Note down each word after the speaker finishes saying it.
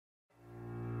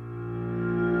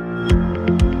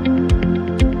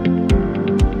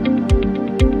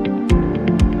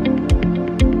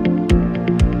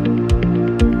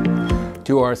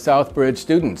To our Southbridge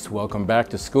students, welcome back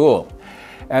to school.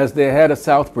 As the head of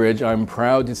Southbridge, I'm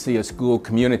proud to see a school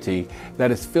community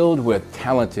that is filled with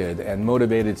talented and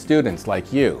motivated students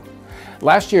like you.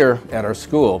 Last year at our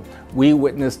school, we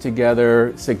witnessed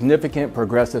together significant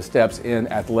progressive steps in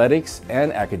athletics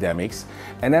and academics.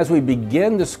 And as we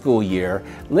begin the school year,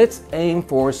 let's aim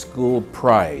for school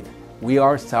pride. We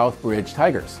are Southbridge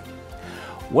Tigers.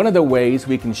 One of the ways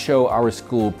we can show our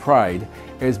school pride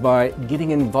is by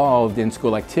getting involved in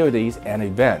school activities and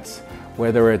events,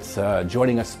 whether it's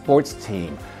joining a sports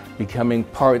team, becoming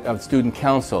part of student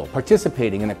council,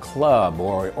 participating in a club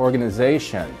or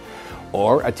organization,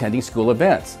 or attending school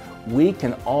events. We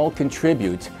can all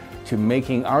contribute to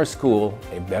making our school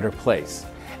a better place.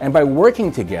 And by working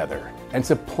together and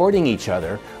supporting each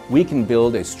other, we can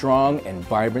build a strong and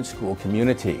vibrant school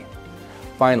community.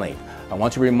 Finally, I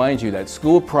want to remind you that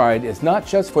school pride is not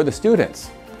just for the students.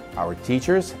 Our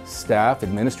teachers, staff,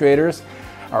 administrators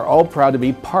are all proud to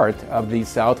be part of the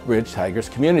Southbridge Tigers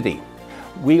community.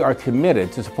 We are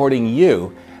committed to supporting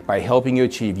you by helping you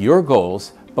achieve your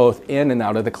goals both in and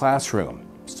out of the classroom.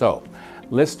 So,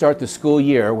 let's start the school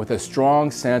year with a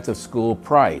strong sense of school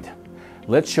pride.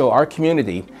 Let's show our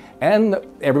community and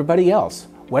everybody else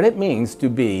what it means to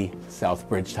be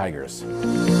Southbridge Tigers.